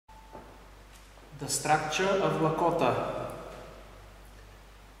The structure of Lakota.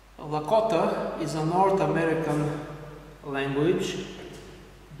 Lakota is a North American language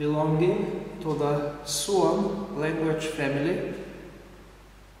belonging to the Siouan language family.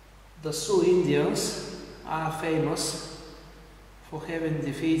 The Sioux Indians are famous for having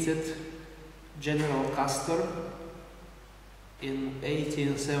defeated General Custer in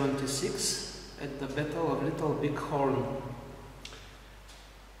 1876 at the Battle of Little Big Horn.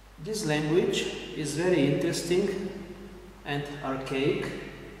 This language is very interesting and archaic,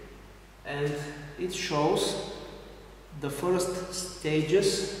 and it shows the first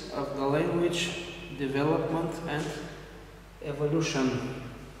stages of the language development and evolution.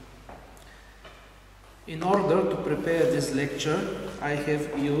 In order to prepare this lecture, I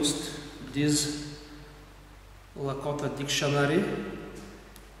have used this Lakota dictionary,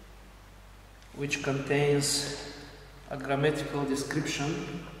 which contains a grammatical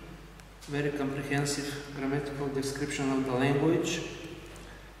description, very comprehensive grammatical description of the language.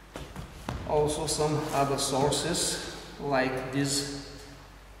 Also some other sources, like this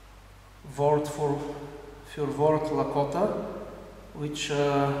word for word Lakota, which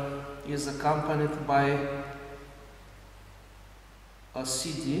is accompanied by a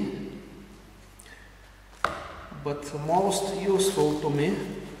CD. But most useful to me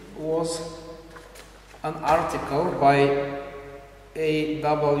was an article by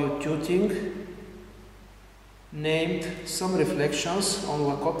A.W. Tuting named "Some Reflections on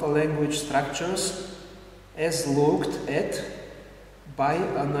Lakota Language Structures as Looked at by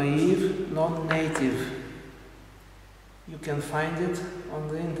a Naive Non-Native." You can find it on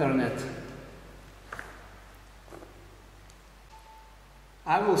the internet.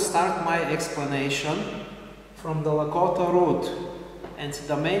 I will start my explanation from the Lakota root and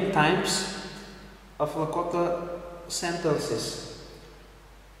the main types of Lakota sentences.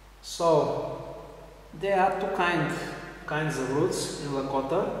 So, there are two kinds of roots in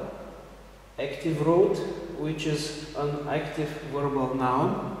Lakota. Active root, which is an active verbal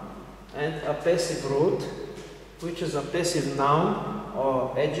noun, and a passive root, which is a passive noun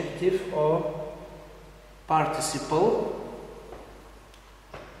or adjective or participle.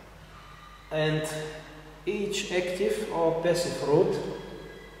 And each active or passive root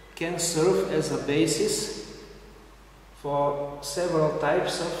can serve as a basis for several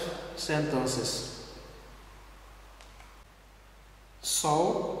types of sentences.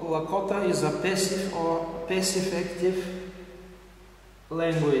 So, Lakota is a passive or passive-active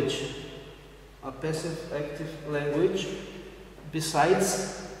language. A passive-active language.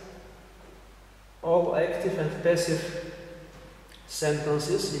 Besides, all active and passive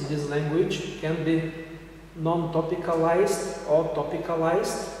sentences in this language can be non-topicalized or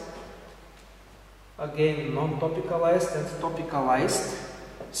topicalized. Again, non-topicalized and topicalized,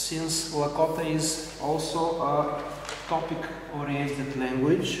 since Lakota is also a topic-oriented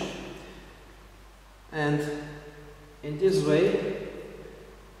language. And in this way,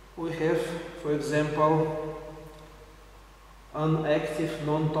 we have, for example, an active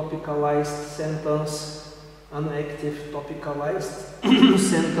non-topicalized sentence, an active topicalized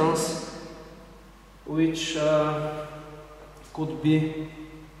sentence, which could be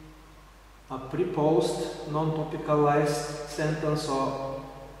a preposed non-topicalized sentence or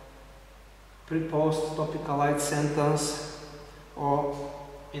preposed topicalized sentence, or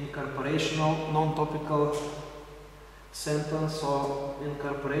incorporational non-topical sentence or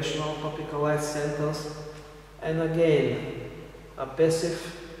incorporational topicalized sentence, and again a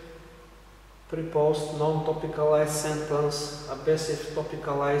passive preposed non-topicalized sentence, a passive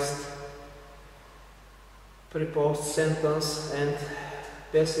topicalized preposed sentence, and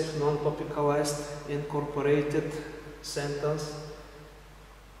passive non-topicalized incorporated sentence,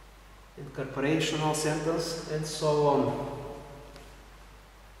 incorporational sentence, and so on.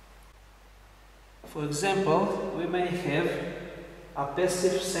 For example, we may have a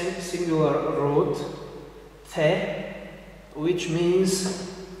passive singular root, te, which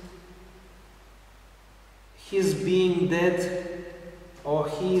means he's being dead, or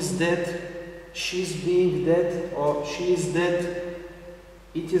he is dead, she's being dead, or she is dead,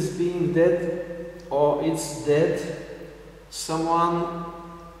 it is being dead, or it's dead, someone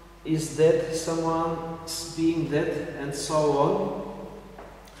is dead, someone's being dead, and so on.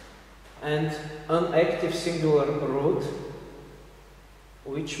 And an active singular root,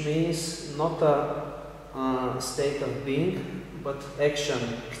 which means not a state of being, but action,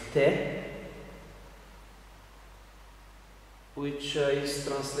 te, which is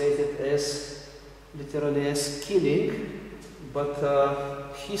translated as literally as killing,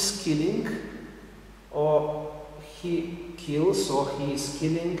 but he's killing, or he kills, or he is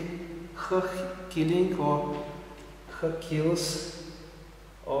killing her killing, or her kills,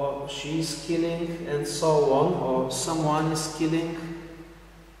 or she is killing, and so on, or someone is killing.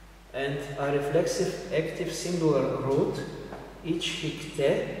 And a reflexive active singular root, ich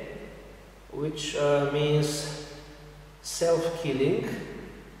hikte, which means self-killing,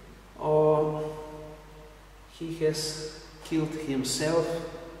 or he has killed himself,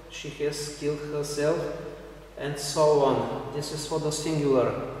 she has killed herself, and so on. This is for the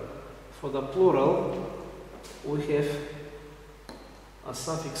singular. For the plural, we have a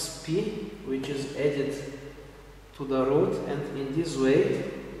suffix p, which is added to the root, and in this way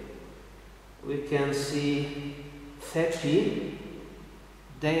we can see thepi,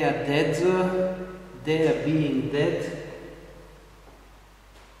 they are dead, they are being dead.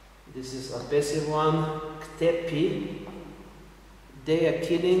 This is a passive one. Ktepi, they are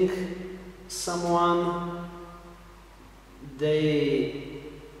killing someone, they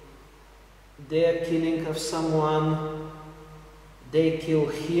are killing of someone, they kill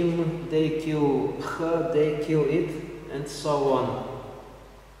him, they kill her, they kill it, and so on.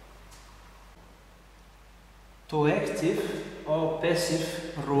 To active or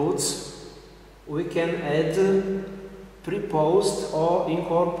passive roots, we can add preposed or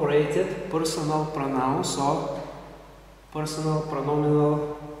incorporated personal pronouns or personal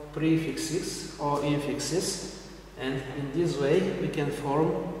pronominal prefixes or infixes, and in this way we can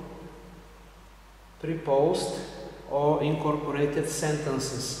form preposed or incorporated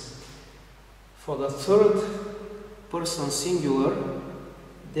sentences. For the third person singular,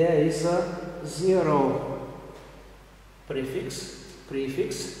 there is a zero prefix,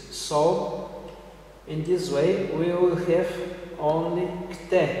 so in this way we will have only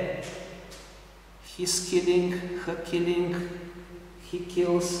kte. He's killing, her killing, he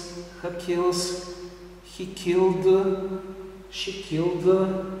kills, her kills, he killed, she killed,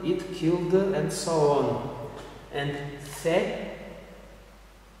 it killed, and so on. And the,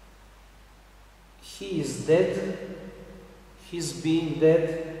 he is dead, he's being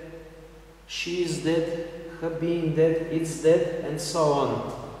dead, she is dead, her being dead, it's dead, and so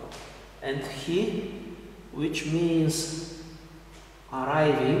on. And he, which means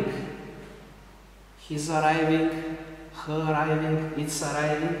arriving, he's arriving, her arriving, it's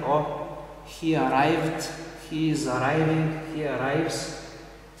arriving, or he arrived, he is arriving, he arrives,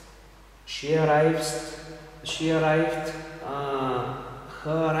 she arrives, she arrived, her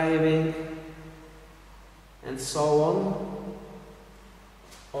arriving, and so on.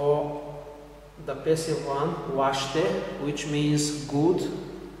 Or the passive one, washte, which means good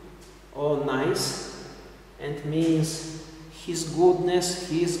or nice, and means his goodness,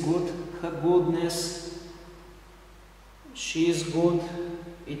 he is good, her goodness, she is good,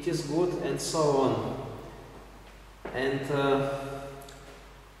 it is good, and so on. And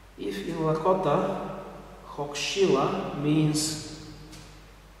if in Lakota Hokshila means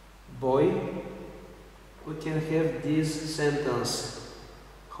boy, we can have this sentence: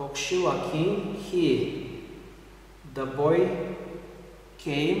 Hokshila king, he, the boy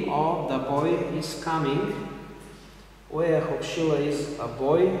came, or the boy is coming, where Hokshila is a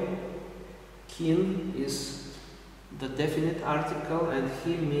boy, kin is the definite article, and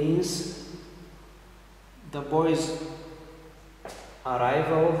he means the boy's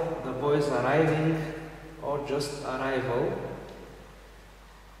arrival, the boy's arriving, or just arrival.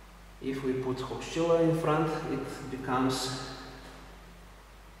 If we put Hokshila in front, it becomes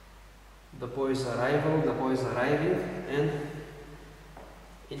the boy's arrival, the boy's arriving, and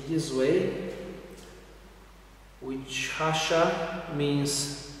in this way, which Hasha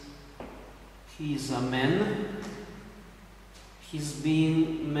means he is a man, his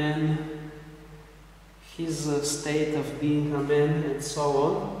being man, his state of being a man, and so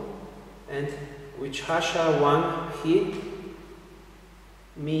on. And which Hasha one, he,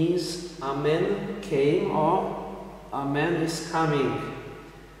 means a man came, or a man is coming,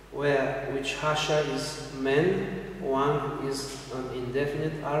 where which Hasha is man, one is an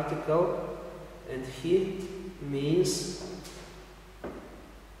indefinite article, and he means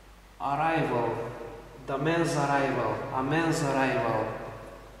arrival, the man's arrival, a man's arrival.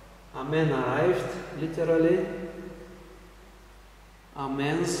 A man arrived, literally, a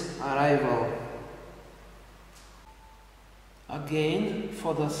man's arrival. Again,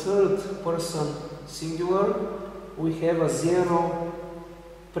 for the third person singular, we have a zero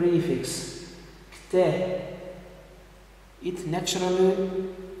prefix, kte. It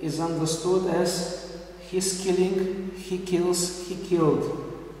naturally is understood as his killing, he kills, he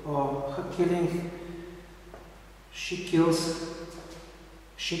killed, or her killing, she kills,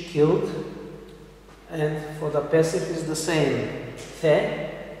 she killed. And for the passive is the same. The,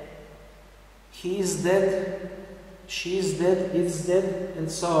 he is dead, she is dead, it's dead, and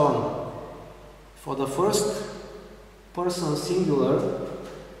so on. For the first person singular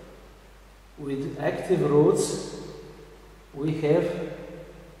with active roots, we have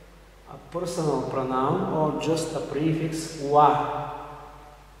a personal pronoun or just a prefix wa,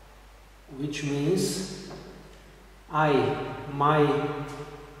 which means I, my.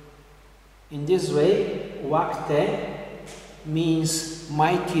 In this way, wakte means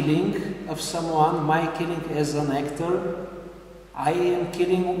my killing of someone, my killing as an actor. I am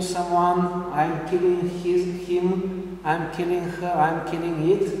killing someone, I am killing him, I am killing her, I am killing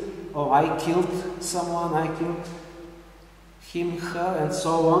it, or I killed someone, I killed him, her, and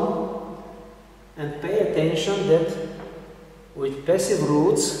so on. And pay attention that with passive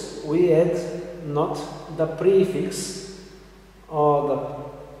roots we add not the prefix or the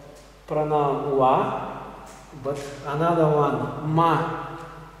pronoun wa, but another one, ma.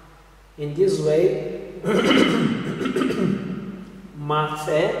 In this way,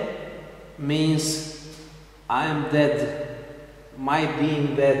 mate means I am dead, my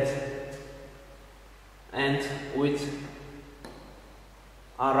being dead. And with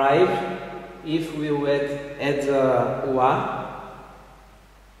arrive, if we would add wa,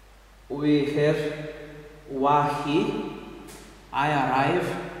 we have wahi, I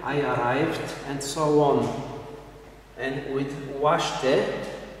arrive, I arrived, and so on. And with washte,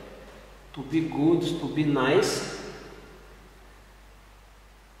 to be good, to be nice,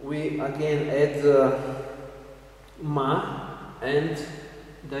 we again add ma, and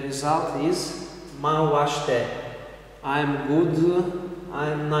the result is ma washte. I am good, I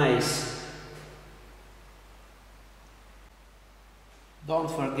am nice. Don't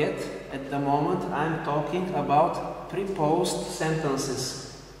forget, at the moment I am talking about preposed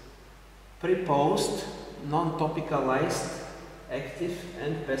sentences. Preposed, non-topicalized, active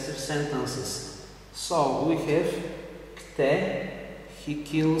and passive sentences. So we have kte, he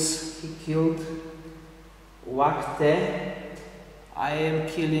kills, he killed. Wakte, I am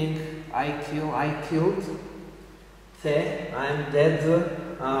killing, I kill, I killed. Te, I am dead,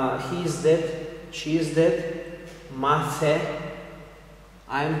 he is dead, she is dead. Mate,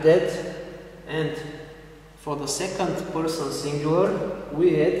 I am dead. And for the second person singular,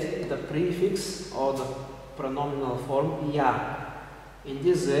 we add the prefix or the pronominal form ya. In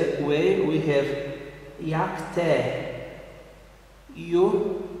this way, we have yakte.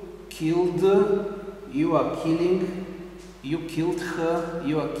 You killed, you are killing, you killed her,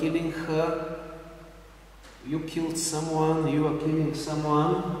 you are killing her, you killed someone, you are killing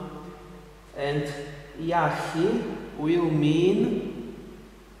someone. And yahi will mean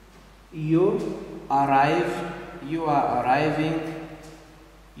you arrive, you are arriving,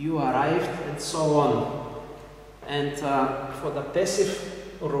 you arrived, and so on. And for the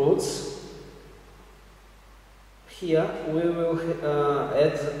passive roots, here we will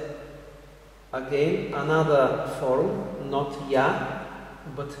add again another form, not ya,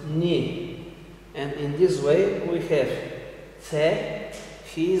 but ni. And in this way we have te,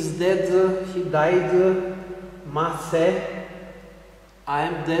 he is dead, he died, mate, I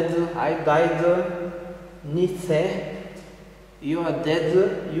am dead, I died, nite, you are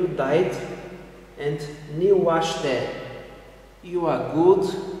dead, you died, and ni washte, you are good,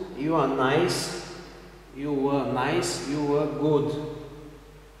 you are nice, you were nice, you were good.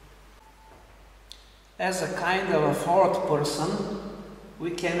 As a kind of a fourth person,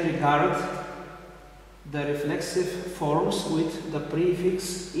 we can regard the reflexive forms with the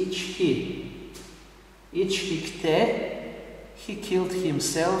prefix ich he. Ich hikte, he killed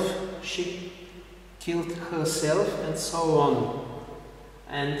himself, she killed herself, and so on.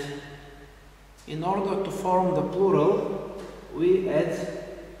 And in order to form the plural, we add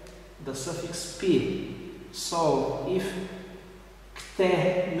the suffix p. So if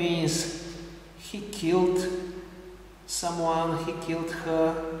kte means he killed someone, he killed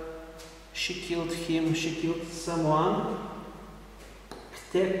her, she killed him, she killed someone,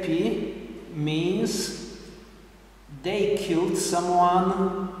 kte pi means they killed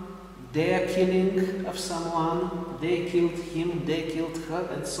someone, they are killing of someone, they killed him, they killed her,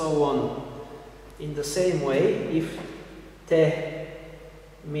 and so on. In the same way, if te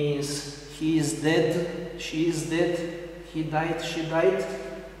means he is dead, she is dead, he died, she died,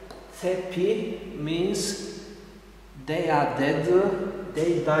 te pi means they are dead,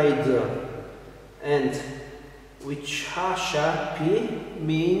 they died. And which hasha pi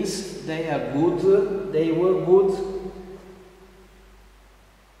means they are good, they were good.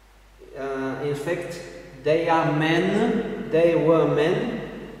 In fact, they are men, they were men.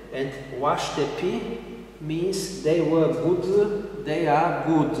 And washte pi means they were good, they are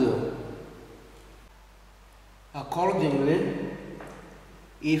good. Accordingly,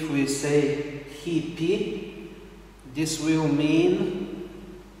 if we say he this will mean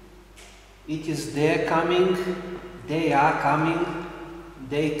it is their coming, they are coming,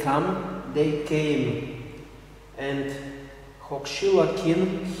 they come, they came. And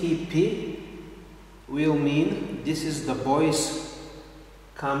hokshilakin he will mean this is the boys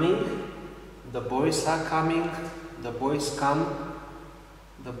coming, the boys are coming, the boys come,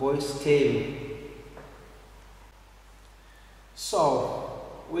 the boys came. So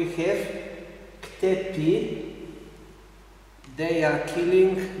we have ktepi, they are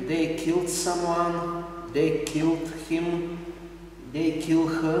killing, they killed someone, they killed him, they kill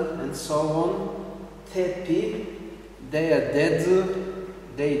her, and so on. Tepi, they are dead,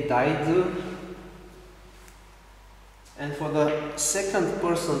 they died. And for the second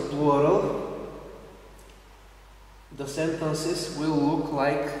person plural, the sentences will look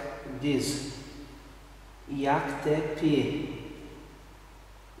like this. Yaktepi,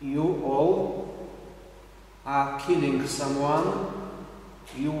 you all are killing someone,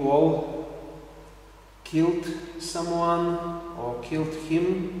 you all killed someone or killed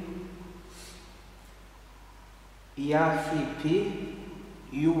him. Yahipi,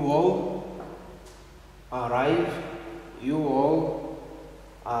 you all arrive, you all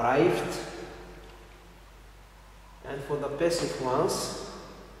arrived. And for the passive ones,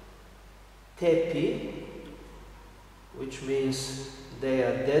 tepi, which means they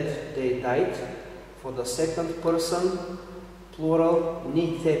are dead, they died. For the second person plural,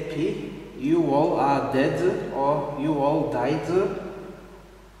 ni tepi, you all are dead or you all died.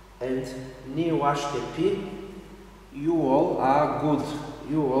 And ni washtepi, you all are good,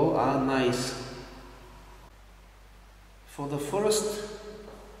 you all are nice. For the first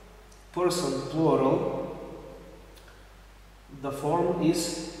person plural, the form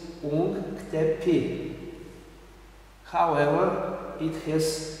is ktepi. However, it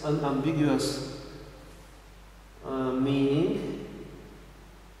has an ambiguous meaning.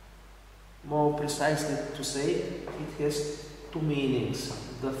 More precisely to say, it has two meanings.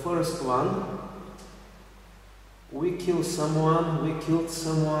 The first one, we kill someone, we killed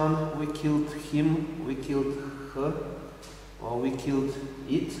someone, we killed him, we killed her, or we killed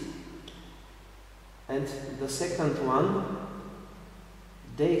it. And the second one,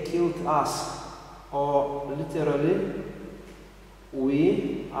 they killed us, or literally,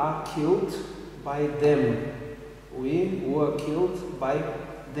 we are killed by them. We were killed by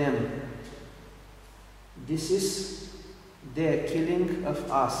them. This is their killing of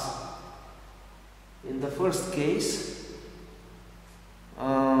us. In the first case,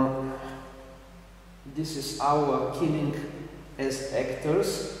 this is our killing as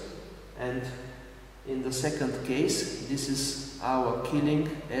actors, and in the second case, this is our killing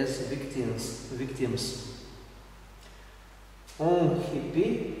as victims. On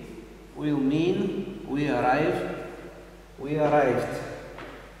hippie will mean we arrived.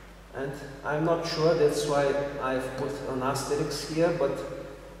 And I'm not sure, that's why I've put an asterisk here, but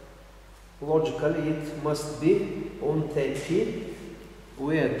logically it must be on tepi,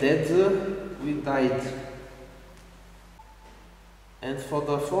 we are dead, we died. And for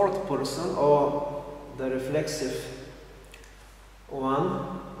the fourth person, or the reflexive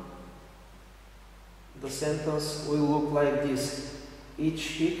one, the sentence will look like this.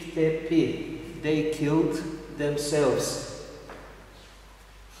 Ichik tepi, they killed themselves.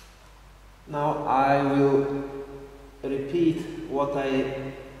 Now I will repeat what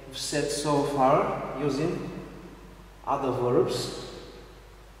I said so far using other verbs.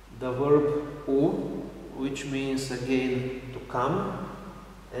 The verb u, which means again to come,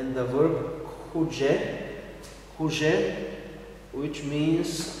 and the verb huje, which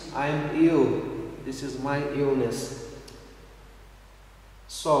means I'm ill. This is my illness.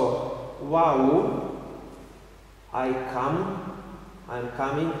 So, wau, I come, I'm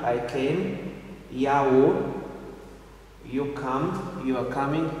coming, I came. Yau, you come, you are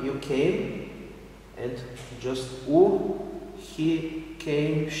coming, you came. And just u, he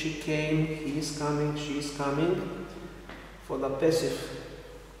came, she came, he is coming, she is coming. For the passive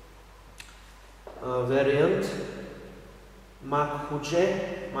variant, makhuje,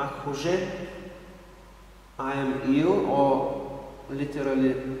 I am ill, or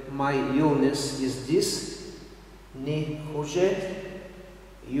literally my illness is this. Ni huje,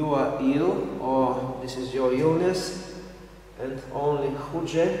 you are ill, or this is your illness. And only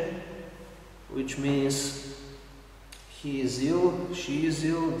huje, which means he is ill, she is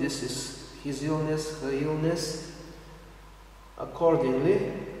ill, this is his illness, her illness.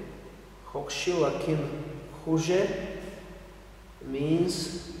 Accordingly, hokshilakin huje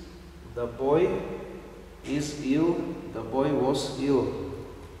means the boy is ill, the boy was ill.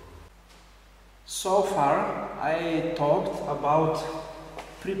 So far I talked about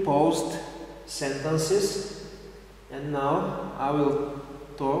preposed sentences, and now I will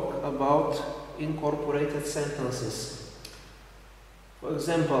talk about incorporated sentences. For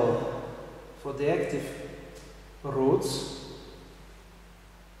example, for the active roots,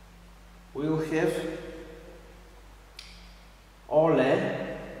 we'll have ole,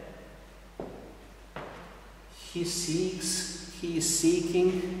 he seeks, he is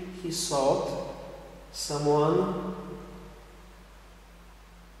seeking, he sought someone.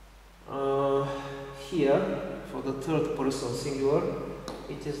 Here, for the third person singular,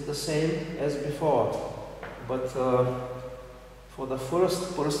 it is the same as before, but for the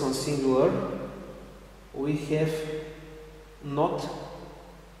first person singular, we have not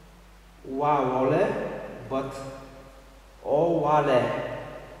waole, but owale.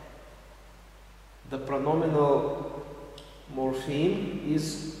 The pronominal morpheme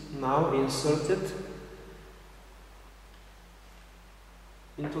is now inserted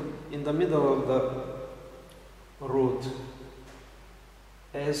in the middle of the root,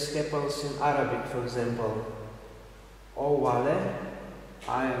 as happens in Arabic, for example. Owale,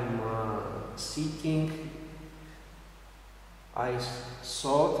 I am seeking, I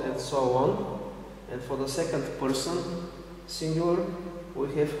sought, and so on. And for the second person singular,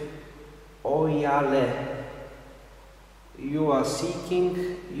 we have oyale. You are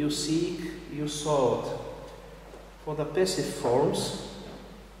seeking, you seek, you sought. For the passive forms,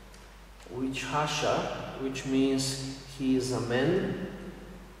 which hasha, which means he is a man.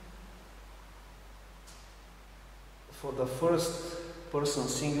 For the first person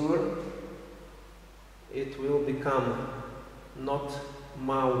singular, it will become not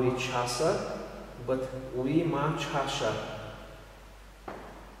ma which hasa, but we ma hasha.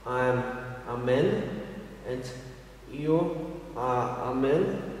 I am a man, and you are a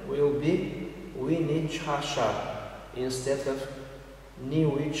man will be we nich hasha instead of ni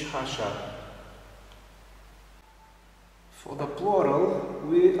which hasha. For the plural,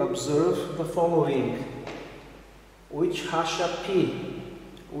 we observe the following. Which hasha p?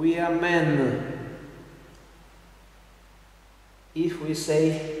 We are men. If we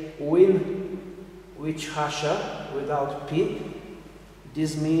say win which hasha without p,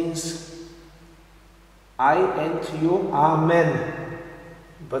 this means I and you are men.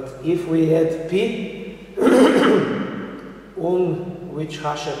 But if we add p, which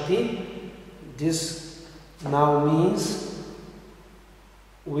hasha p, this now means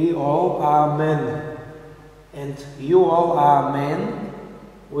we all are men, and you all are men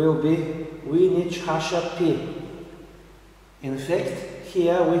will be we nich hasha p. In fact,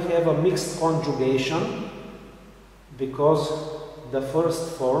 here we have a mixed conjugation because the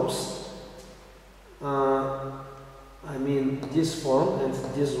first forms, I mean this form and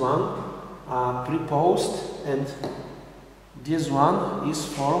this one are preposed, and this one is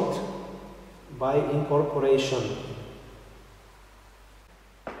formed by incorporation.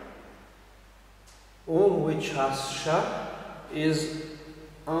 Which hasha is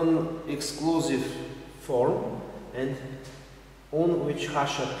an exclusive form, and which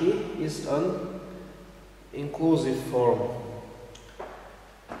hasha p is an inclusive form.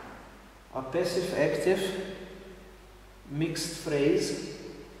 A passive active mixed phrase.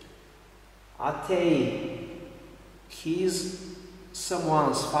 Atei, he is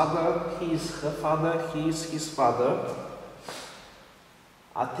someone's father, he is her father, he is his father.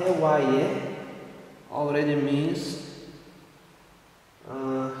 Atewaye already means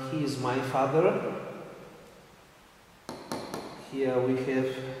he is my father. Here we have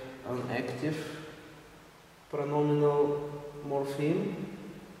an active pronominal morpheme,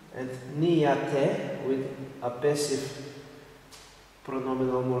 and niyate with a passive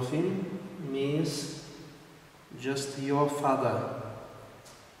pronominal morpheme means just your father.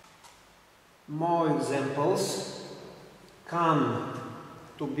 More examples. Kan,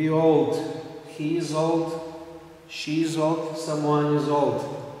 to be old. He is old, she is old, someone is old.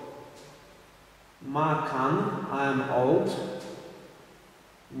 Ma kan, I am old.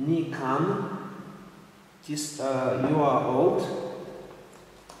 Ni kan, you are old.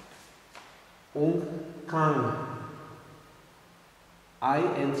 Kang, I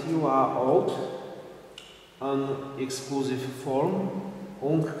and you are old. An exclusive form.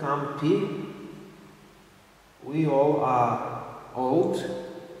 Kam pi, we all are old.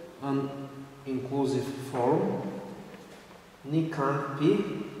 An inclusive form. Ni kan pi,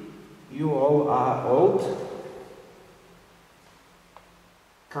 you all are old.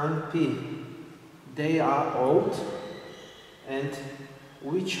 Kan pi, they are old. And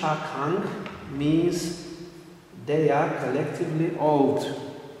which ha kang means They are collectively old.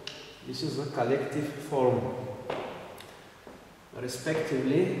 This is a collective form.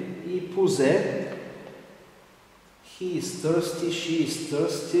 Respectively, I puze. He is thirsty, she is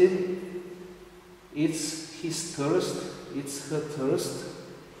thirsty. It's his thirst, it's her thirst.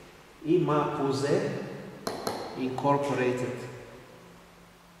 I ma puze, incorporated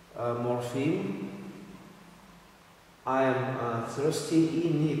morpheme. I am thirsty. I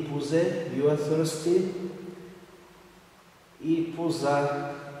ni puze, you are thirsty. I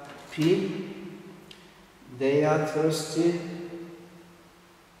puza pi, they are thirsty.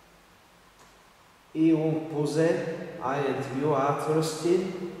 I puze, I and you are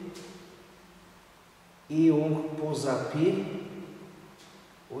thirsty. I puza pi,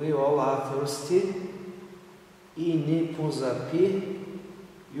 we all are thirsty. I ni puza pi,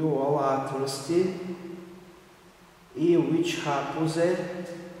 you all are thirsty. I which ha puze,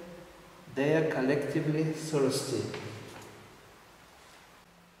 they are collectively thirsty.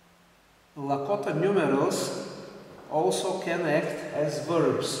 Lakota numerals also can act as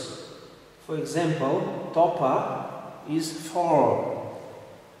verbs. For example, topa is for.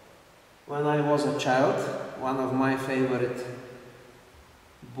 When I was a child, one of my favorite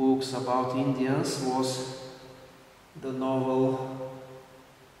books about Indians was the novel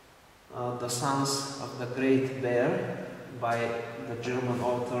The Sons of the Great Bear by the German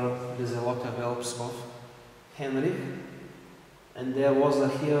author Lieselotte Welps of Henry. And there was a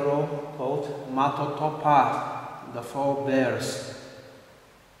hero called Matotopa, the four bears.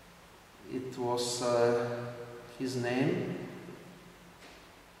 It was his name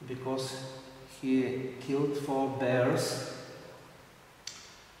because he killed 4 bears.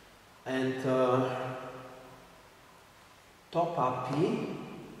 And topapi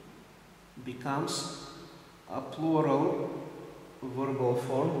becomes a plural verbal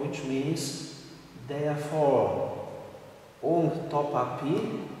form, which means therefore.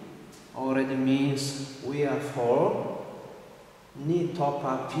 Topapi already means we are 4. Ni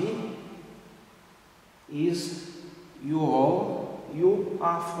topapi is you all, you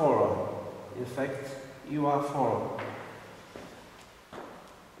are 4. In fact, you are 4.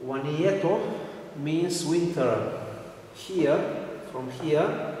 Wanieto means winter. Here, from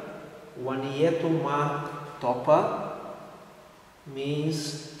here, wanieto ma topa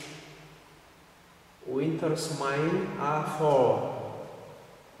means winters mine are 4.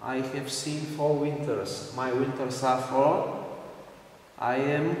 I have seen 4 winters. My winters are 4. I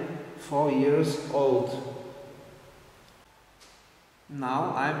am 4 years old.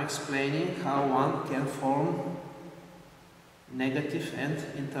 Now I am explaining how one can form negative and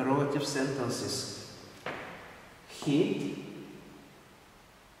interrogative sentences. He,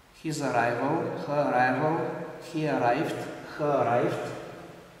 his arrival, her arrival, he arrived, her arrived.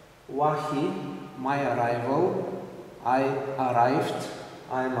 Wahi, my arrival, I arrived,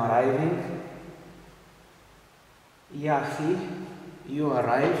 I am arriving. Yahi, you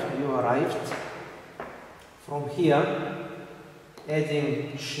arrive, you arrived. From here,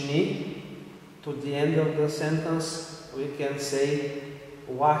 adding shni to the end of the sentence, we can say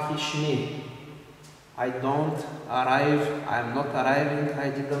wahi shni. I don't arrive, I am not arriving, I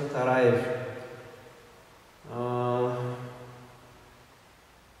didn't arrive.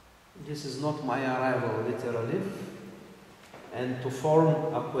 This is not my arrival, literally. And to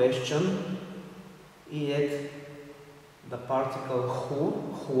form a question, I add the particle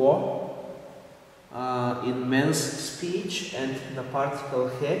huo in men's speech and the particle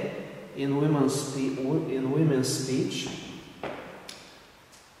he in women's speech.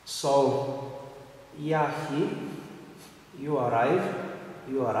 So, yahi, you arrive,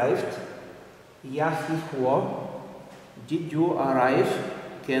 you arrived. Yahi huo, did you arrive?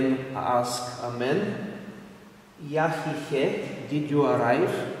 Can ask a man. Yahi he, did you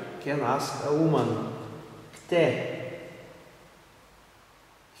arrive? Can ask a woman. Kte,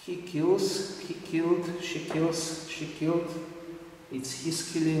 he kills, he killed, she kills, she killed. It's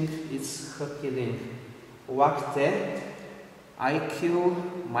his killing, it's her killing. Wakte, I kill,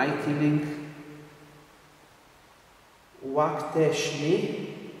 my killing. Wakte shni,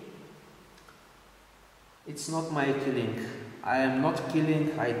 it's not my killing. I am not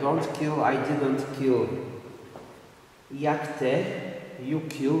killing, I don't kill, I didn't kill. Yakte, you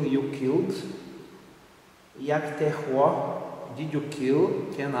kill, you killed. Yakte huo, did you kill?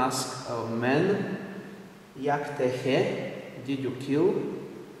 Can ask a man. Yakte he, did you kill?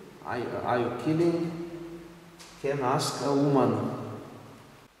 Are you killing? Can ask a woman.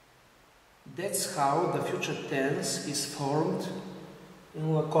 That's how the future tense is formed in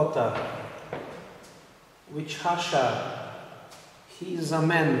Lakota. Which hasha? He is a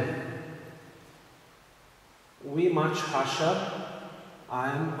man. we much hasha,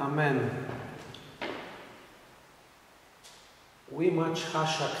 I am a man. We much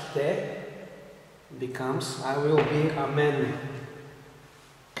hasha kte becomes I will be a man.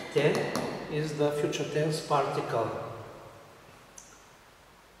 Kte is the future tense particle.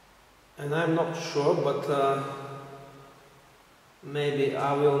 And I'm not sure, but maybe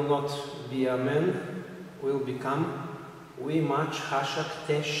I will not be a man, will become we much hasha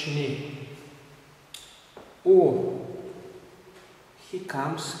kte shni. U, he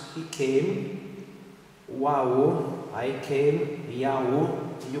comes, he came. Wau, I came. Yau,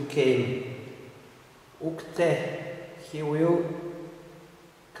 you came. Ukte, he will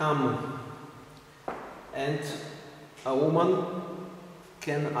come. And a woman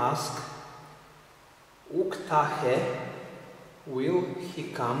can ask, Uktahe, will he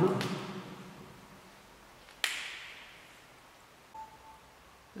come?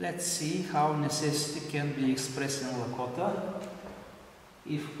 Let's see how necessity can be expressed in Lakota.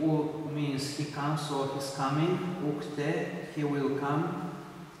 If U means he comes or he's coming, Ukte, he will come.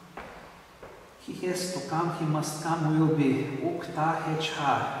 He has to come, he must come, will be Ukta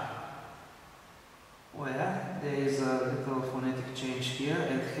Hha, where there is a little phonetic change here,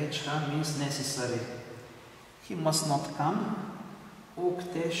 and Hha means necessary. He must not come,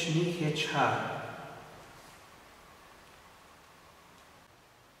 Ukte Shni Hha.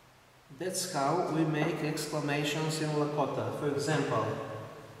 That's how we make exclamations in Lakota. For example,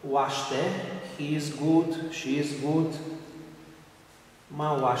 Washte, he is good, she is good.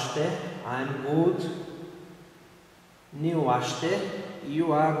 Ma washte, I'm good. Ni washte,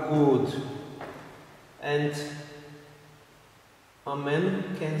 you are good. And a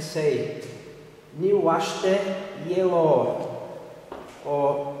man can say, Ni washte yellow,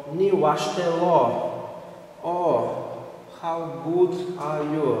 or Ni washte lo, or how good are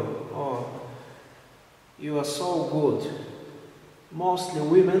you? Oh, you are so good. Mostly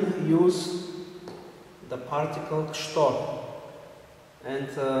women use the particle kšto. And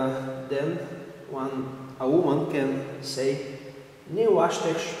then a woman can say, Ni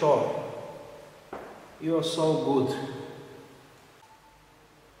washte kšto. You are so good.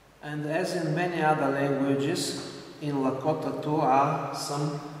 And as in many other languages, in Lakota too are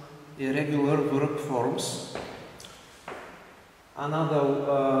some irregular verb forms.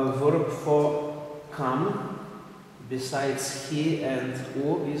 Another verb for come, besides he and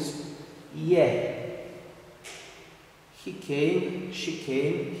u, is ye. He came, she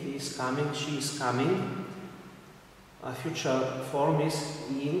came, he is coming, she is coming. A future form is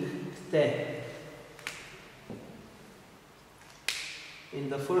ying kte. In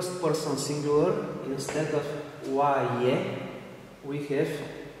the first person singular, instead of wa ye, we have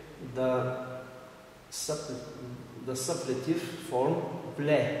the suppletive form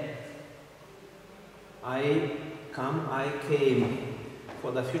ble. I come, I came.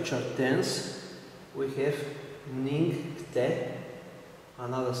 For the future tense, we have ning kte,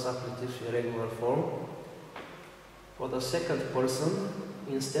 another suppletive irregular form. For the second person,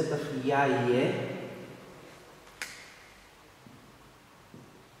 instead of ya ye,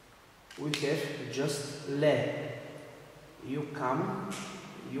 we have just le. You come,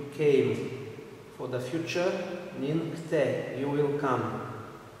 you came. For the future, nin kte, you will come.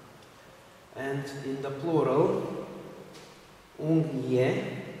 And in the plural, ung ye,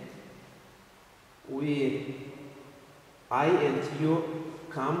 I and you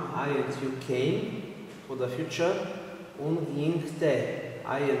come, I and you came. For the future, un ying kte,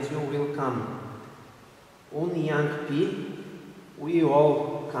 I and you will come. Un yang pi, we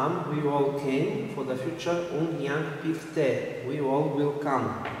all come, we all came. For the future, un yang pi kte, we all will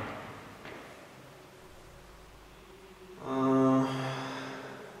come.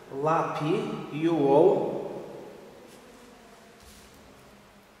 Lapi, you all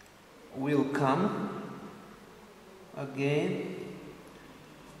will come again.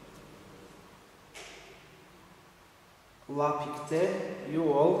 Lapi kte,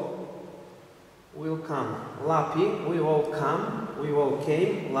 you all will come. Lapi, we all come, we all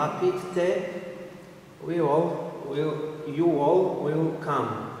came. Lapi kte, you all will come.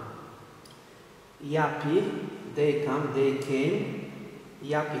 Yapi, they come, they came.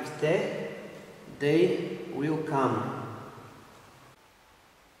 Yapi kte, they will come.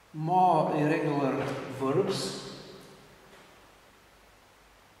 More irregular verbs.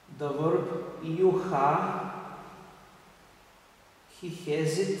 The verb yuha, he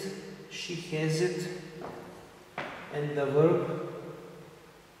has it, she has it. And the verb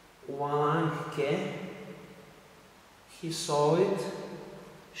wanke, he saw it,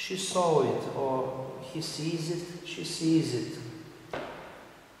 she saw it, or he sees it, she sees it.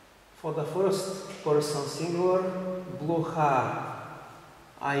 For the first person singular, bluha,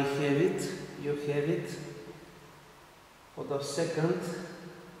 I have it, you have it. For the second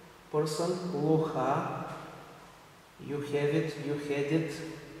person, bluha, you have it, you had it.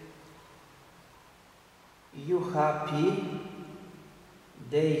 You happy,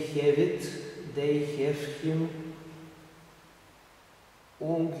 they have it, they have him.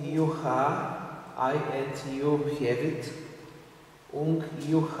 You ha, I and you have it.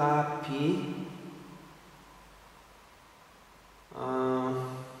 You happy.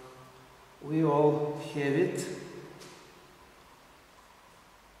 We all have it.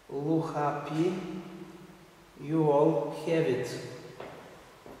 Lu happy. You all have it.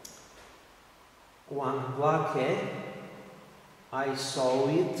 One black, I saw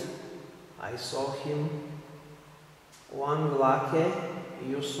it. I saw him. One black,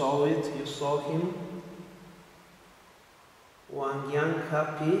 you saw it. You saw him. One young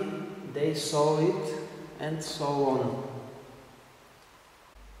happy, they saw it, and so on.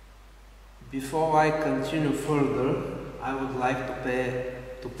 Before I continue further, I would like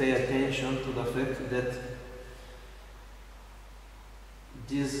to pay attention to the fact that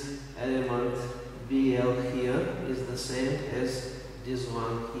this element BL here is the same as this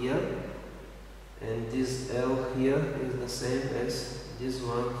one here, and this L here is the same as this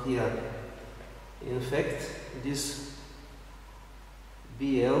one here. In fact, this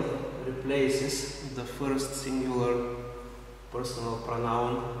BL replaces the first singular personal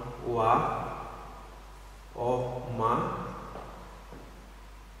pronoun wa or ma,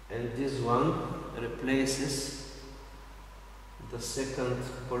 and this one replaces the second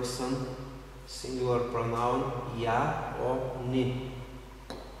person singular pronoun ya or ni.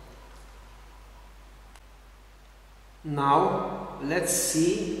 Now let's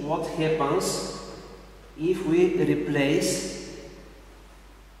see what happens if we replace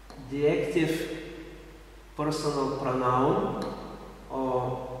the active personal pronoun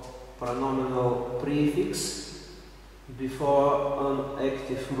or pronominal prefix before an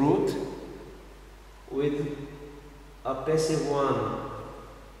active root with a passive one.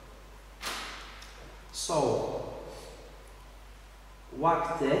 So,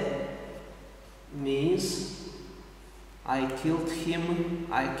 wakte means I killed him,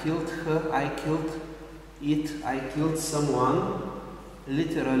 I killed her, I killed it, I killed someone.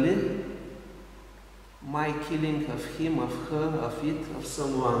 Literally, my killing of him, of her, of it, of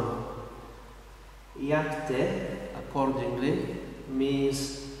someone. Yakte, accordingly,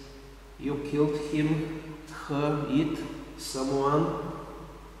 means you killed him, her, it, someone.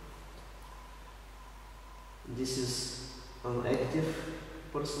 This is an active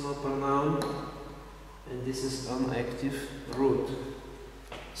personal pronoun, and this is an active root.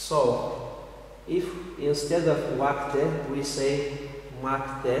 So, if instead of wakte we say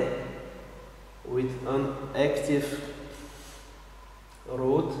makte with an active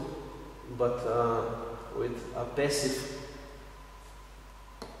root but with a passive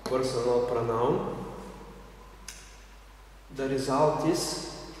personal pronoun, the result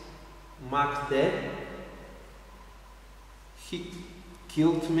is makte, he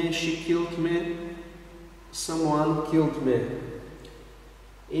killed me, she killed me, someone killed me.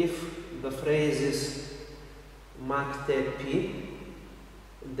 If the phrase is makte pi,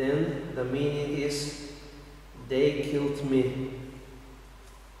 then the meaning is they killed me.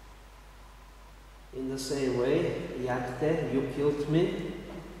 In the same way, yakte, you killed me,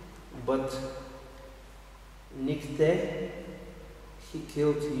 but nikte, he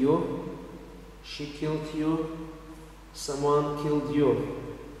killed you, she killed you, someone killed you.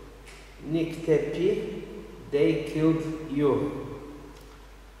 Nikte pi, they killed you.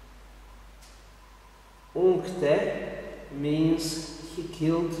 Unkte means he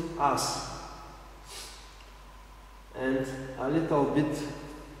killed us, and a little bit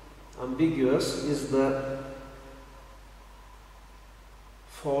ambiguous is the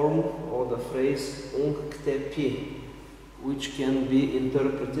form or the phrase unkte pi, which can be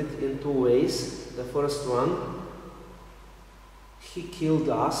interpreted in two ways. The first one, he killed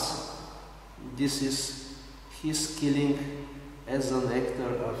us. This is his killing as an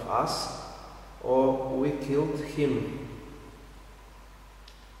actor of us, or we killed him.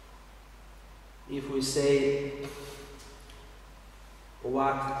 If we say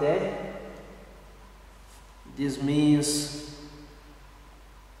wakte, this means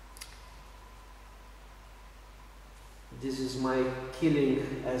this is my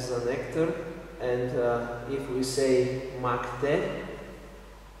killing as an actor, and if we say makte,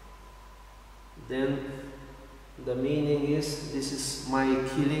 then the meaning is this is my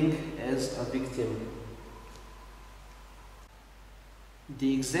killing as a victim.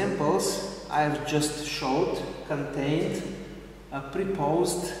 The examples I've just showed contained a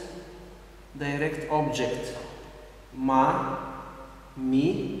preposed direct object, ma,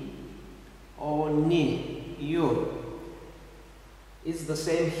 me, or ni, you. It's the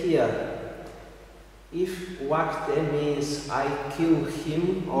same here. If wakte means I kill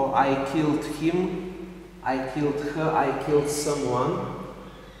him or I killed him, I killed her, I killed someone.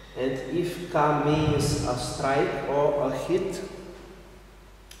 And if ka means a strike or a hit,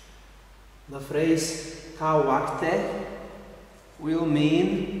 the phrase ka wakte will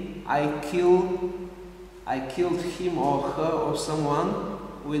mean I killed him or her or someone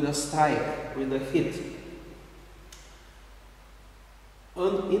with a strike, with a hit.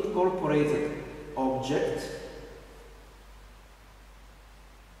 Unincorporated object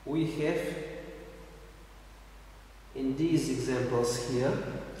we have in these examples here.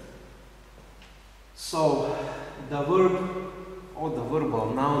 So the verb or the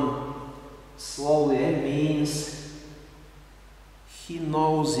verbal noun slowly means he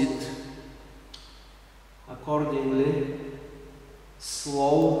knows it. Accordingly,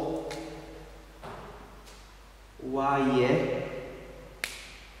 slow waye,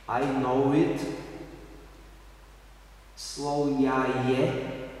 I know it. Slow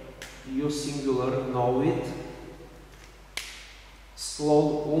yaye, you singular know it.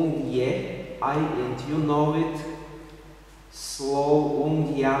 Slow ye, I and you know it.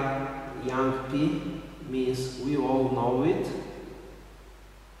 Slow ya, young p means we all know it.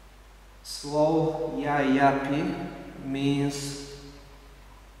 Slow yapi means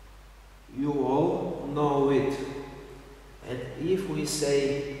you all know it. And if we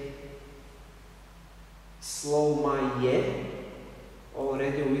say slow my ye,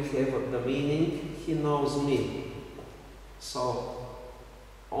 already we have the meaning he knows me. So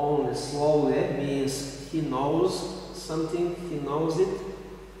only slowly means he knows something, he knows it.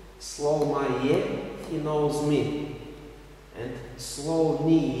 Slow my ye, he knows me. And slow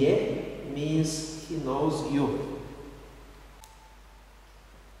ni ye means he knows you.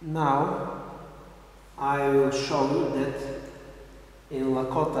 Now I will show you that in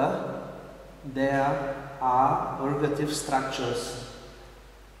Lakota there are ergative structures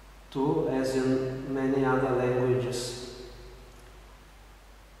too, as in many other languages.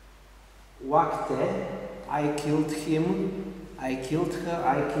 Wakte, I killed him, I killed her,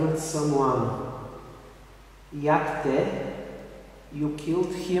 I killed someone. Yakte, you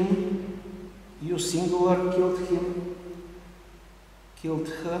killed him, you singular killed him, killed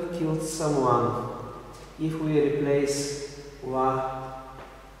her, killed someone. If we replace wa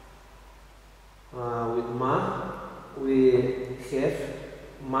with ma, we have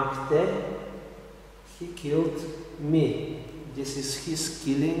makte, he killed me. This is his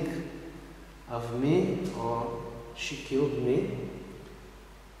killing of me, or she killed me.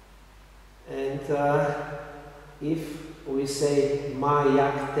 And if we say ma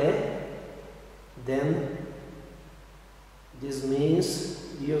yakte, then this means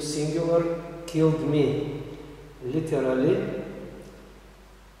you singular killed me. Literally,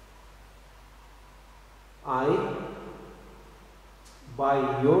 I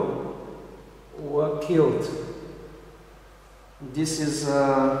by you were killed. This is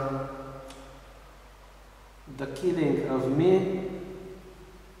the killing of me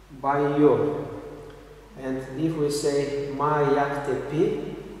by you. And if we say ma yakte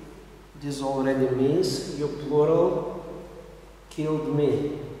pi, this already means you plural killed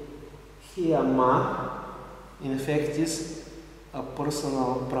me. Here ma in fact is a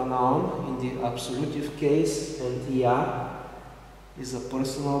personal pronoun in the absolutive case, and ya is a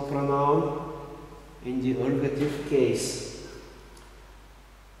personal pronoun in the ergative case.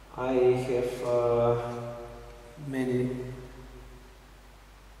 I have many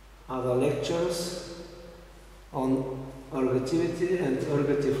other lectures on ergativity and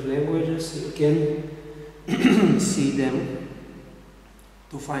ergative languages. You can see them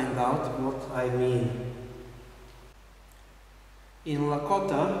to find out what I mean. In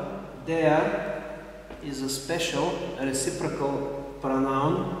Lakota, there is a special reciprocal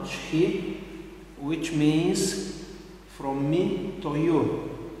pronoun, he, which means from me to you.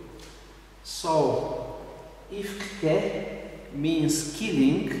 So, if ke means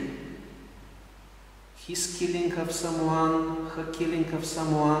killing, his killing of someone, her killing of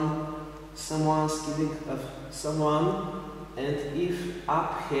someone, someone's killing of someone, and if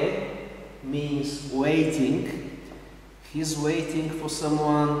aphe means waiting, he's waiting for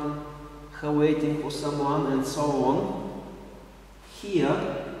someone, her waiting for someone, and so on.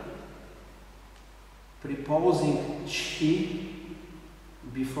 Here, preposing chi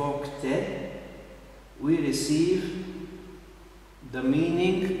before kte, we receive the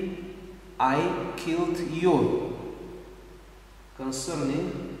meaning I killed you,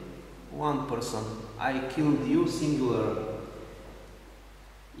 concerning one person. I killed you, singular.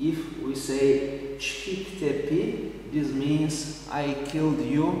 If we say chiktepi, this means I killed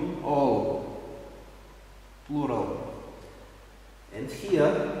you all, plural. And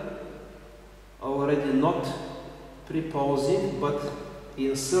here, already not preposing, but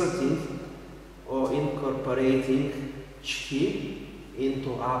inserting or incorporating chhi into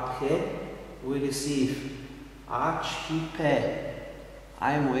aphe, we receive achhipe.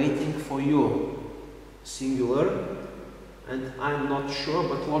 I'm waiting for you, singular, and I'm not sure,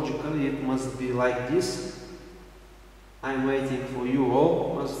 but logically it must be like this. I'm waiting for you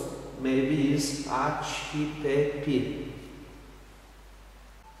all, must maybe is achhipepi.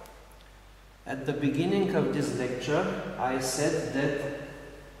 At the beginning of this lecture, I said that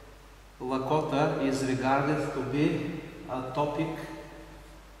Lakota is regarded to be a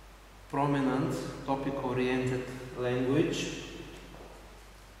prominent, topic-oriented language.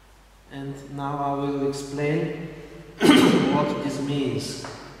 And now I will explain what this means.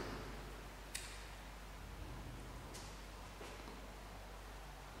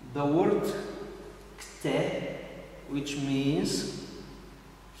 The word kte, which means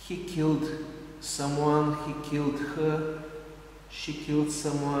he killed someone, he killed her, she killed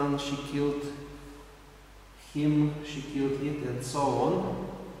someone, she killed him, she killed it, and so on,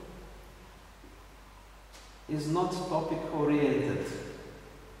 is not topic-oriented.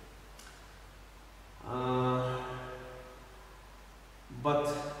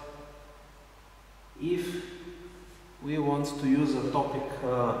 But if we want to use a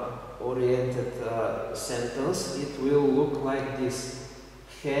topic-oriented sentence, it will look like this.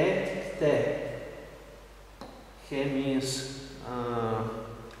 He kte. He means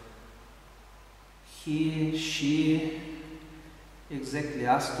he, she, exactly,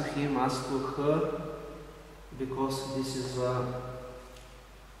 as to him, as to her, because this is a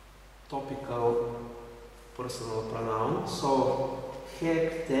topical personal pronoun. So, he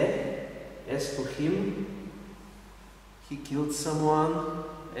kte, as to him, he killed someone,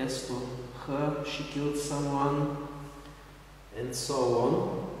 as to her, she killed someone, and so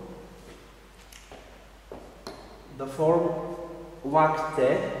on. The form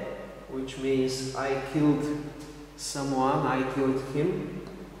wakte, which means I killed someone, I killed him,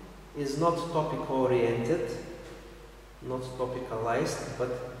 is not topic-oriented, not topicalized,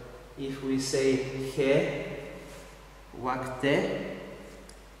 but if we say he wakte,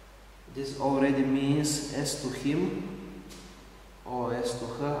 this already means as to him or as to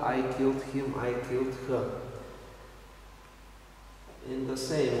her, I killed him, I killed her. In the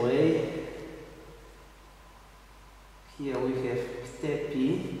same way, here we have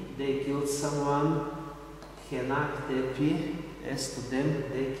ktepi, they killed someone, hena ktepi, as to them,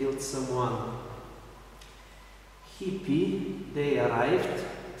 they killed someone. Hipi, they arrived,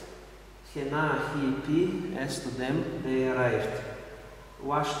 hena hipi, as to them, they arrived.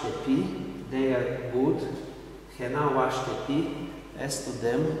 Washtepi, they are good, hena washtepi, as to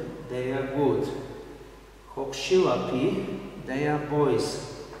them, they are good. Hokshilapi, they are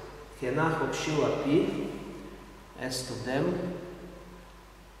boys, hena hokshilapi, as to them,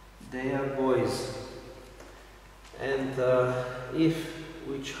 they are boys. And if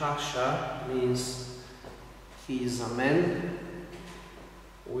which hasha means he is a man,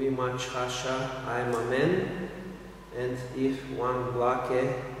 we match hasha, I am a man. And if one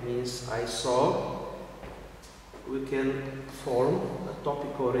blake means I saw, we can form a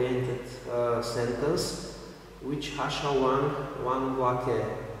topic-oriented sentence, which hasha one blake.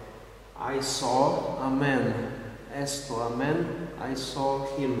 I saw a man. As to a man, I saw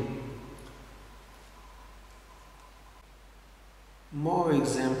him. More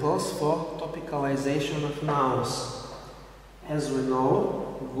examples for topicalization of nouns. As we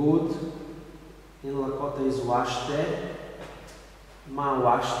know, good in Lakota is washte. Ma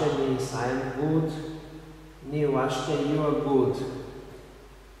washte means I am good. Ni washte, you are good.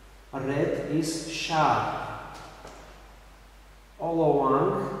 Red is sha.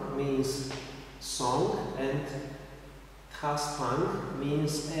 Olowang means song, and Thaspang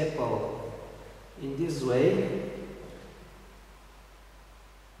means apple. In this way,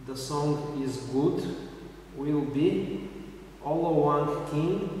 the song is good will be Olowang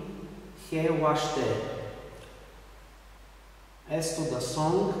king he washte. As to the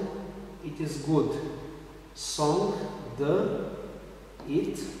song, it is good. Song, the,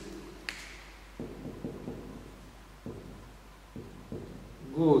 it.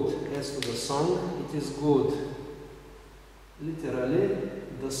 Good. As to the song, it is good. Literally,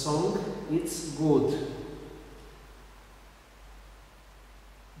 the song, it's good.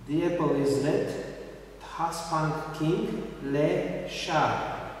 The apple is red. Thaspang king le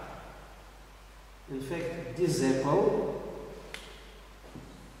sha. In fact, this apple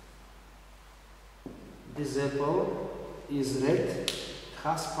is red.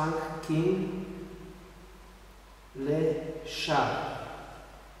 Thaspang king le sha.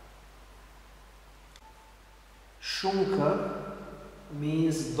 Shunka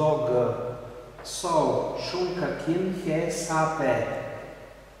means dog. So, shunka kin he sape.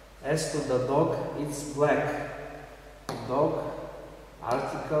 As to the dog, it's black. Dog,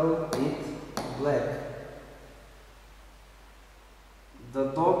 article, it, black. The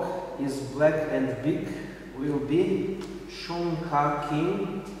dog is black and big, will be shunka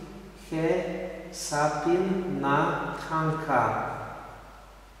kin he sapin na thanka.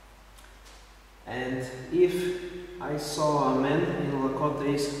 And if I saw a man in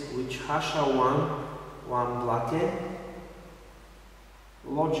Lakota which hasha one blake,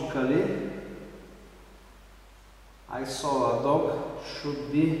 logically I saw a dog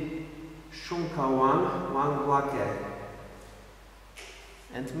should be shunka one blake.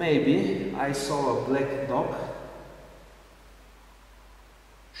 And maybe I saw a black dog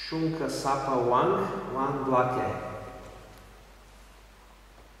shunka sapa one blake.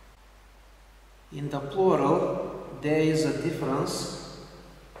 In the plural, there is a difference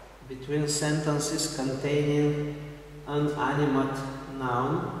between sentences containing an animate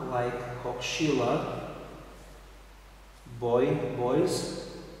noun like hokshila, boy, boys,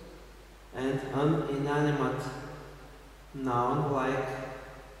 and an inanimate noun like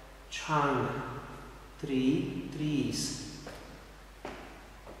chang, tree, trees.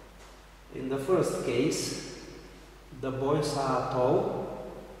 In the first case, the boys are tall.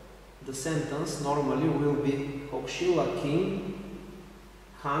 The sentence normally will be hokshila king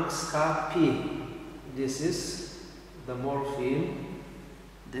hang ska pi. This is the morpheme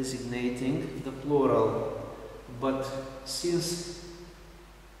designating the plural. But since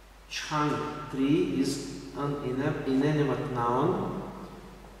chang, tree, is an inanimate noun,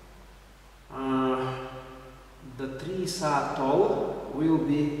 the trees are tall will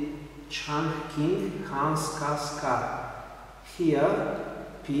be chang king hang ska ska. Here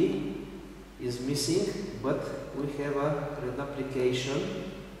P is missing, but we have a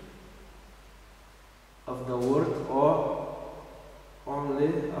reduplication of the word or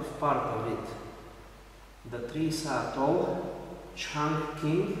only of part of it. The trees are tall, chang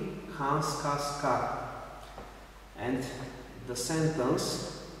king, han ska ska. And the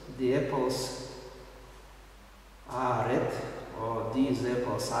sentence, the apples are red, or these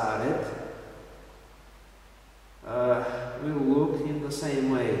apples are red, will look in the same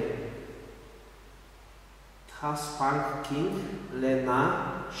way. Thaspang king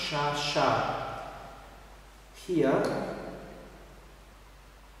lena sha sha. Here,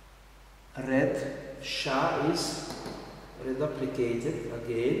 red sha is reduplicated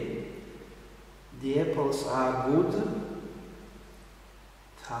again. The apples are good.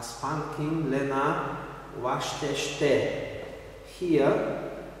 Thaspang king lena washte shte.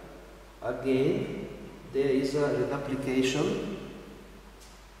 Here, again, there is a reduplication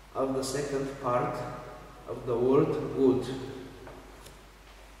of the second part of the word good.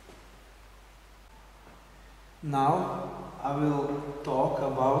 Now I will talk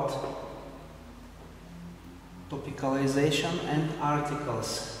about topicalization and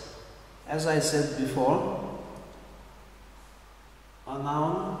articles. As I said before, a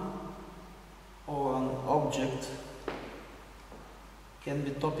noun or an object can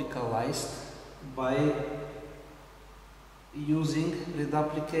be topicalized by using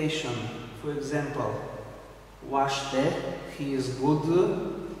reduplication. For example, washte, he is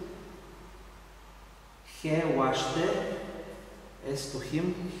good. He washte, as to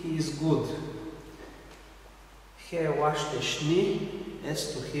him, he is good. He washte shni,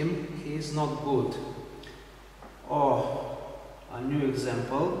 as to him, he is not good. Or a new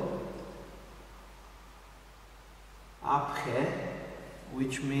example, aphe,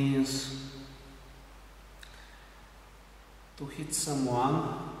 which means to hit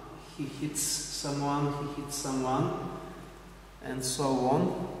someone, he hits someone, he hits someone, and so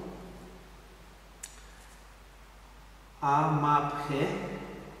on. Amaphe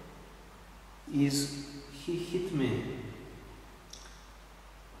is he hit me.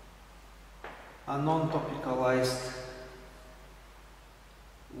 A non-topicalized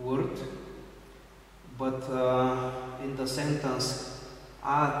word, but in the sentence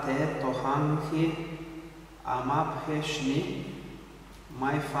ate tohanhi amaphe shni,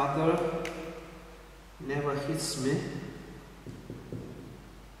 my father never hits me.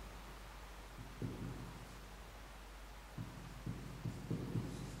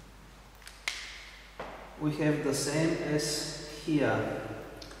 we have the same as here.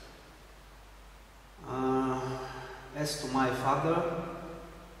 As to my father,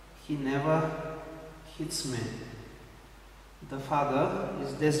 he never hits me. The father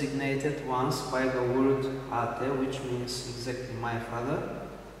is designated once by the word ate, which means exactly my father,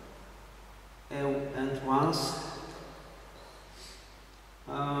 and once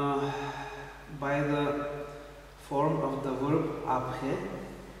by the form of the verb aphe,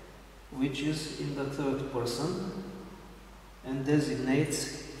 which is in the third person and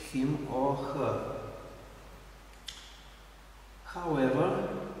designates him or her. However,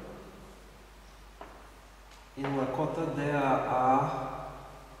 in Lakota there are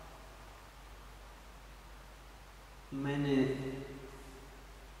many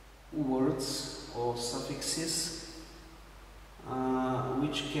words or suffixes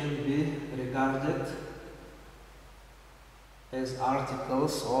which can be regarded as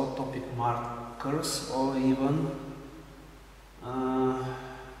articles or topic markers, or even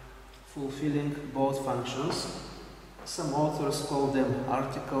fulfilling both functions. Some authors call them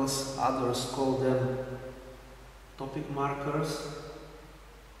articles, others call them topic markers.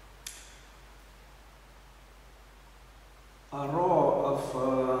 A row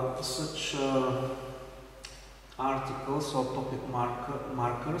of such articles or topic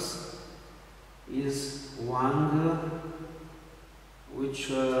markers is wang, which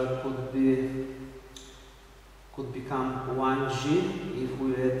could become wangji if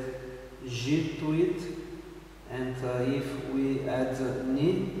we add ji to it, and if we add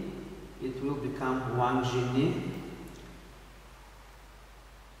ni, it will become wangji ni.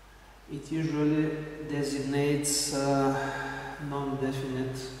 It usually designates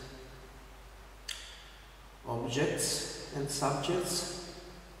non-definite objects and subjects.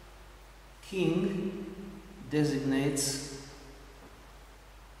 King designates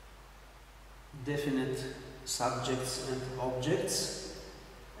definite subjects and objects,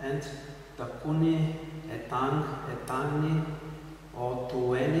 and tapuni, etang, etani, or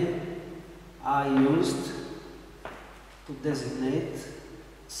tueni are used to designate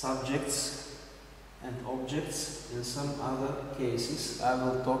subjects and objects in some other cases. I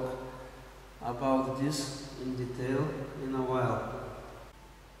will talk about this in detail in a while.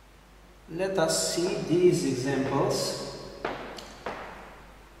 Let us see these examples.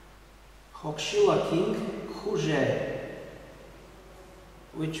 Hokshila king huje,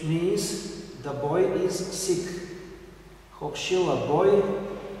 which means the boy is sick. Hokshila boy,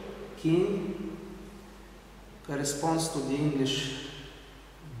 king corresponds to the English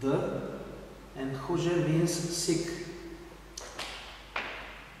the, and huje means sick.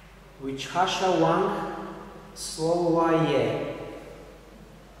 Which hasha wang slovaye,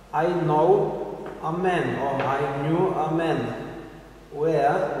 I know a man, or I knew a man.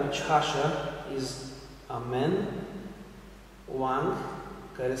 Where which hasha is a man, wang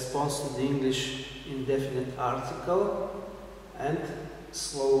corresponds to the English indefinite article, and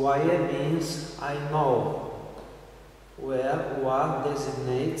slovaye means I know, where wa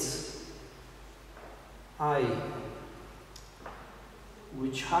designates I.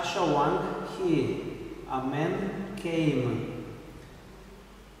 Which hasha wang he, a man came.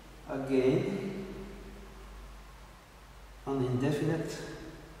 Again, an indefinite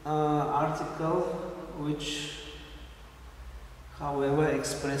article, which however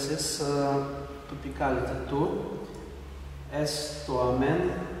expresses topicality too. As to a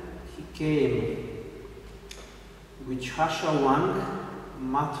man, he came. Which hasha wang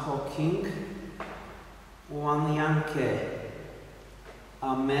matho king wanyanke,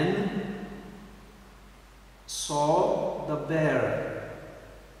 a man saw the bear.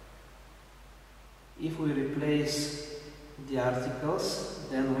 If we replace the articles,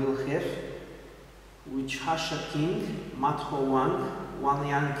 then we'll have which hasha king matho wang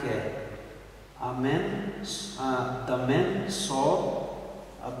wanyanke, a man, the man saw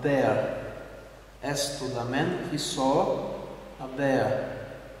a bear. As to the man, he saw a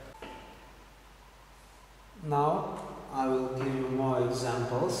bear. Now I will give you more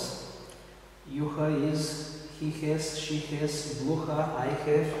examples. Yuha is he has, she has, bluha I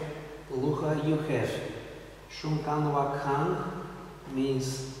have, luha you have. Shumkan wakhan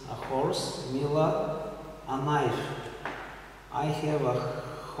means a horse, mila a knife. I have a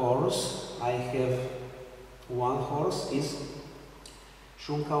horse, I have one horse is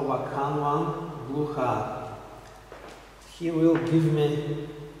Shunka wakhan wan bluha. He will give me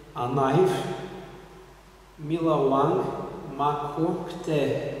a knife. Mila wang maku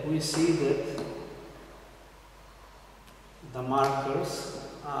kte. We see that the markers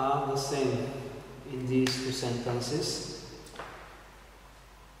are the same in these two sentences.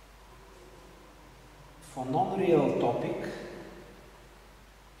 For non-real topic,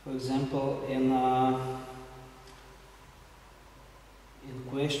 for example, in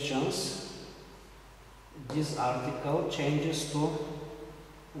questions, this article changes to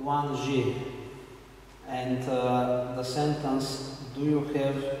 1G, and the sentence "Do you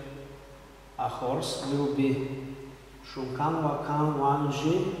have a horse?" will be "Shunkan wakan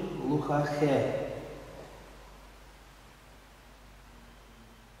 1G luha he."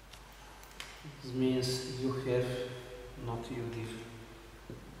 This means you have, not you give.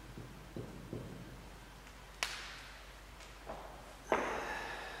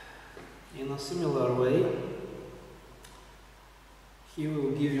 In a similar way, he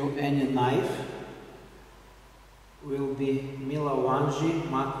will give you any knife, will be mila wanji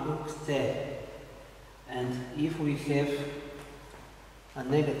makuk te. And if we have a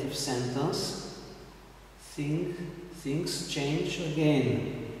negative sentence, things change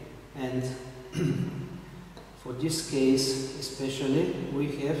again. And for this case especially,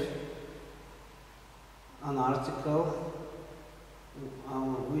 we have an article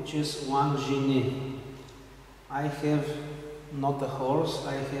which is 1Gini. I have not a horse,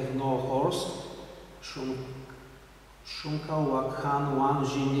 I have no horse. Shunka wakhan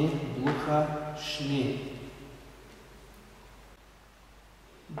 1Gini blucha shni.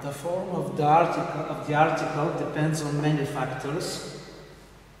 The form of the article depends on many factors.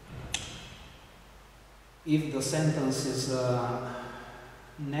 If the sentence is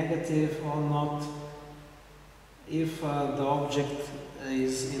negative or not, if the object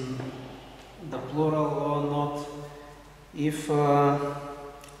is in the plural or not, if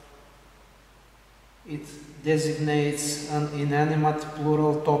it designates an inanimate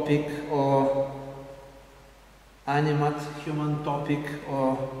plural topic or animate human topic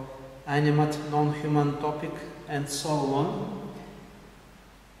or animate non-human topic, and so on.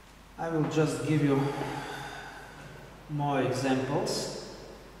 I will just give you more examples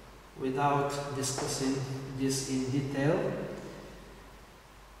without discussing this in detail.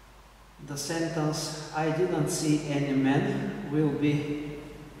 The sentence "I didn't see any man" will be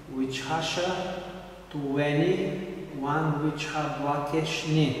 "Which hasha to any one which ha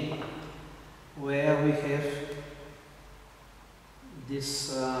blakeshni," where we have this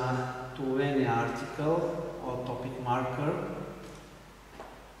to any article or topic marker.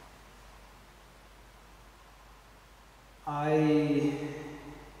 I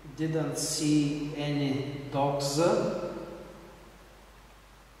didn't see any dogs,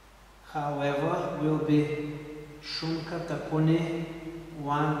 however, will be "Shunka takuni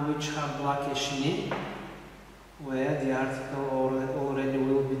one which ha blakeshni," where the article already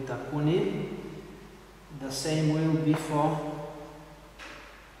will be takuni. The same will be for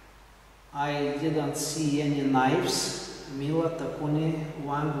 "I didn't see any knives, mila takuni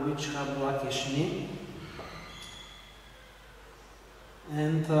one which ha blakeshni."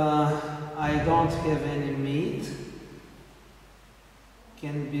 And "I don't have any meat"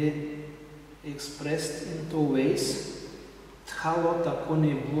 can be expressed in two ways: "Thalo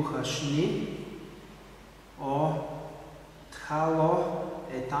takuni bluhashni" or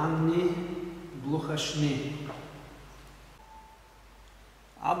 "Thalo etani bluhashni."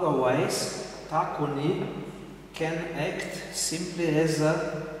 Otherwise, takuni can act simply as a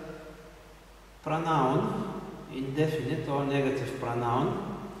pronoun, indefinite or negative pronoun.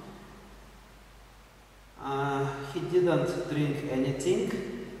 He didn't drink anything.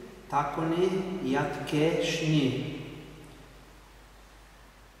 Takuni yatke shni.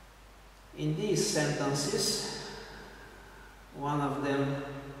 In these sentences, one of them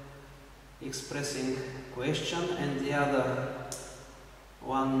expressing question and the other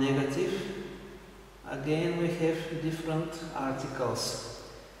one negative, again we have different articles.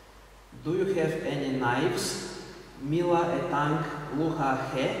 "Do you have any knives?" Mila etang luha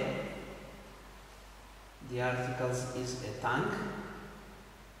he. The article is etang.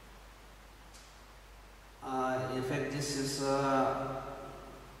 In fact, this is a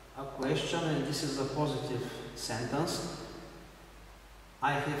question and this is a positive sentence.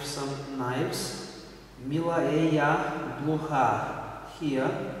 "I have some knives." Mila eya bluha.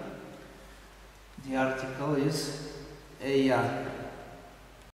 Here, the article is eya.